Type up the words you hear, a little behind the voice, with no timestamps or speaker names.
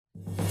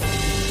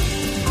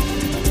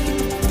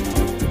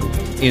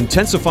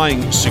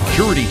Intensifying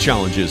security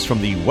challenges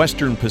from the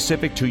Western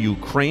Pacific to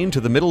Ukraine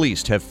to the Middle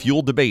East have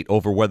fueled debate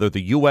over whether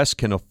the U.S.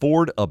 can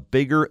afford a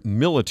bigger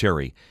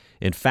military.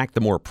 In fact, the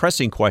more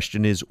pressing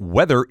question is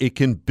whether it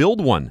can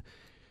build one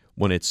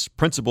when its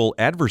principal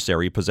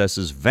adversary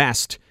possesses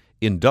vast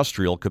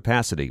industrial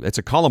capacity. It's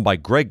a column by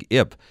Greg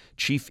Ip,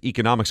 chief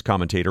economics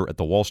commentator at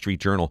the Wall Street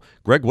Journal.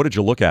 Greg, what did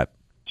you look at?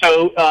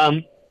 So,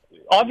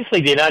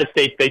 obviously, the United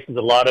States faces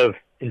a lot of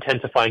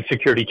intensifying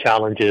security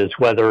challenges,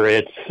 whether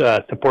it's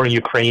supporting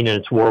Ukraine in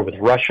its war with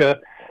Russia,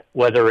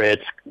 whether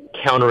it's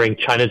countering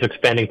China's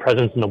expanding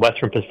presence in the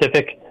Western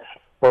Pacific,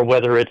 or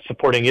whether it's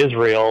supporting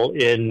Israel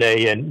in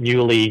a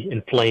newly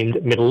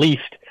inflamed Middle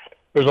East.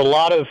 There's a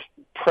lot of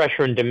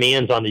pressure and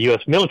demands on the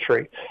U.S.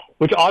 military,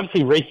 which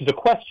obviously raises the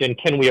question,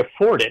 can we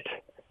afford it?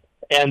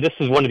 And this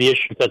is one of the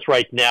issues that's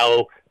right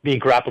now being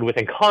grappled with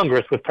in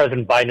Congress, with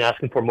President Biden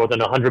asking for more than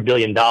 $100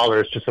 billion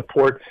to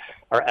support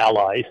our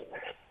allies.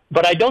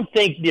 But I don't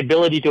think the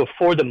ability to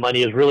afford the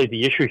money is really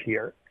the issue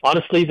here.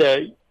 Honestly,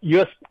 the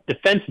U.S.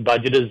 defense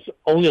budget is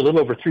only a little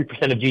over 3%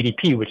 of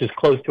GDP, which is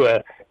close to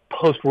a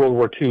post-World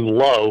War II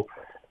low.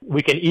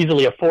 We can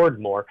easily afford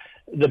more.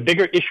 The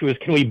bigger issue is,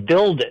 can we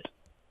build it?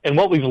 And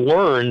what we've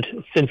learned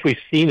since we've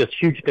seen this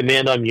huge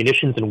demand on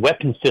munitions and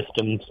weapon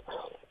systems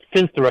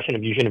since the Russian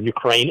invasion of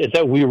Ukraine is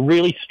that we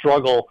really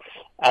struggle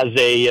as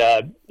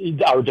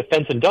our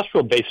defense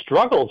industrial base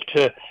struggles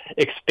to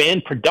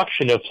expand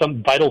production of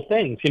some vital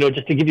things. You know,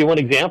 just to give you one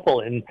example,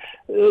 in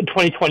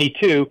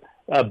 2022,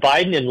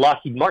 Biden and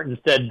Lockheed Martin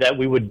said that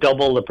we would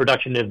double the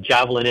production of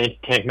Javelin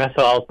anti-tank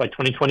missiles by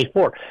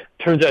 2024.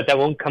 Turns out that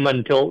won't come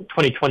until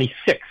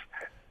 2026.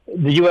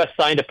 The U.S.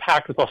 signed a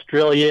pact with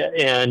Australia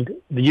and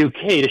the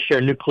U.K. to share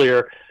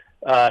nuclear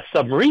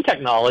submarine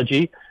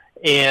technology.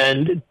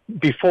 And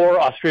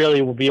before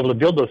Australia will be able to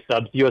build those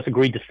subs, the U.S.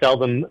 agreed to sell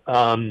them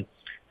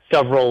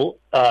several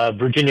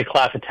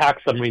Virginia-class attack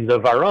submarines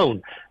of our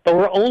own. But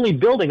we're only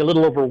building a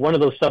little over one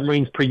of those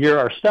submarines per year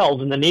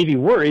ourselves, and the Navy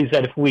worries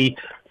that if we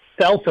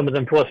sell some of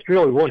them to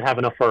Australia, we won't have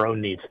enough for our own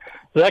needs.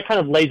 So that kind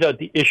of lays out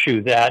the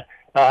issue that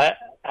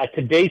at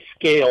today's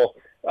scale,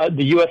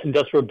 the U.S.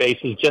 industrial base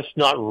is just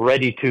not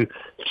ready to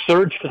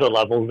surge to the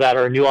levels that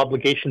our new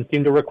obligations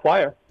seem to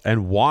require.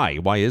 And why?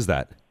 Why is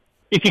that?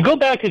 If you go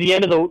back to the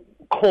end of the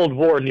Cold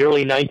War in the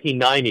early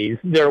 1990s,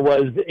 there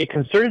was a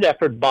concerted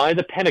effort by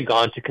the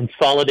Pentagon to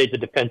consolidate the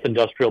defense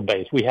industrial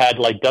base. We had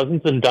like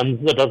dozens and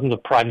dozens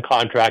of prime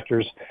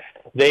contractors.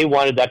 They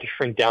wanted that to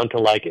shrink down to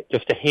like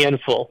just a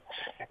handful.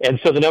 And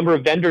so the number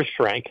of vendors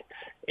shrank.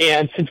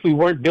 And since we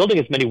weren't building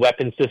as many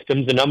weapon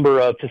systems, the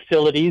number of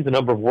facilities, the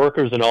number of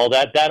workers and all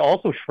that, that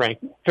also shrank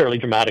fairly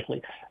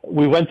dramatically.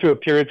 We went through a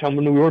period of time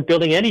when we weren't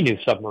building any new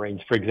submarines,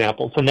 for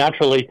example. So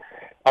naturally,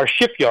 our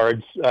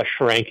shipyards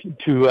shrank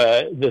to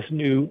this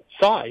new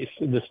size,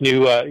 this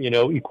new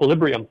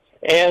equilibrium.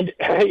 And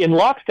in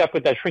lockstep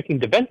with that shrinking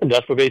defense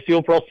industrial base, the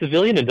overall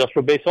civilian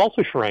industrial base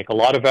also shrank. A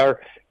lot of our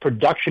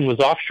production was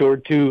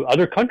offshored to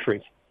other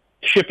countries.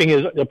 Shipping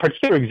is a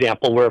particular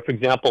example where, for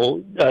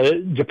example,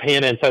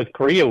 Japan and South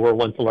Korea were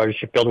once the largest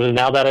shipbuilders, and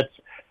now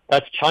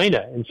that's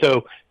China. And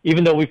so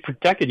even though we've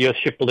protected U.S.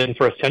 shipbuilding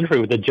for a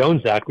century with the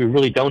Jones Act, we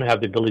really don't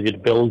have the ability to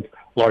build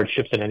large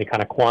ships in any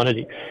kind of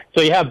quantity.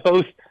 So you have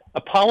both a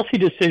policy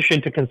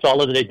decision to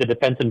consolidate the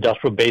defense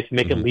industrial base,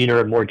 make it leaner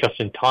and more just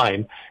in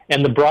time,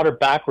 and the broader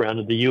background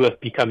of the U.S.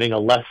 becoming a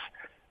less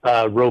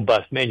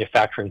robust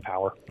manufacturing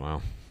power.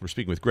 Wow. We're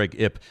speaking with Greg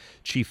Ip,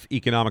 chief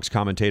economics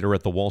commentator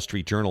at the Wall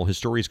Street Journal. His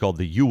story is called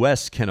 "The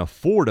U.S. Can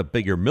Afford a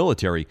Bigger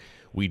Military.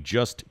 We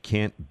Just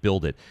Can't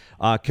Build It."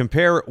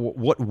 Compare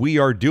what we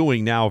are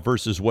doing now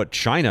versus what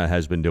China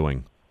has been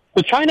doing.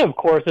 Well, China, of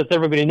course, as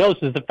everybody knows,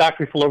 is the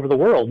factory full over the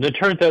world. And it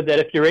turns out that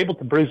if you're able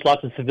to produce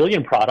lots of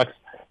civilian products,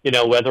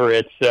 whether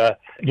it's,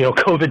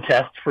 COVID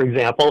tests, for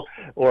example,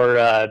 or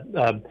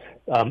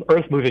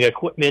earth-moving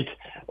equipment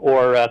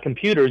or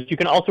computers, you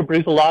can also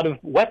produce a lot of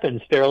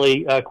weapons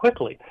fairly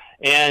quickly.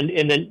 And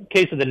in the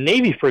case of the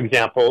Navy, for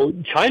example,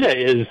 China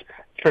is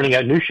turning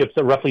out new ships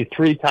at roughly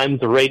 3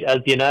 times the rate as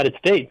the United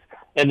States.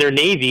 And their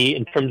Navy,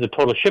 in terms of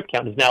total ship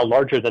count, is now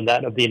larger than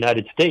that of the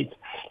United States.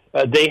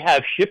 They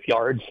have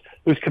shipyards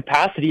whose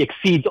capacity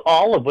exceeds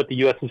all of what the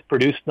U.S. has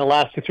produced in the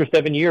last 6 or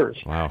 7 years.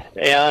 Wow.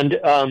 And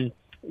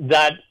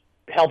that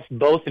helps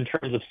both in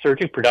terms of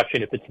surging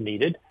production if it's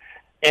needed,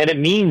 and it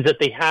means that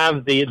they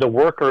have the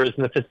workers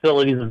and the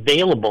facilities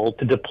available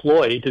to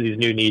deploy to these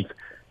new needs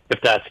if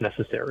that's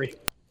necessary.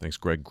 Thanks,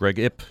 Greg. Greg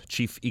Ip,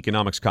 chief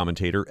economics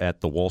commentator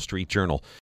at the Wall Street Journal.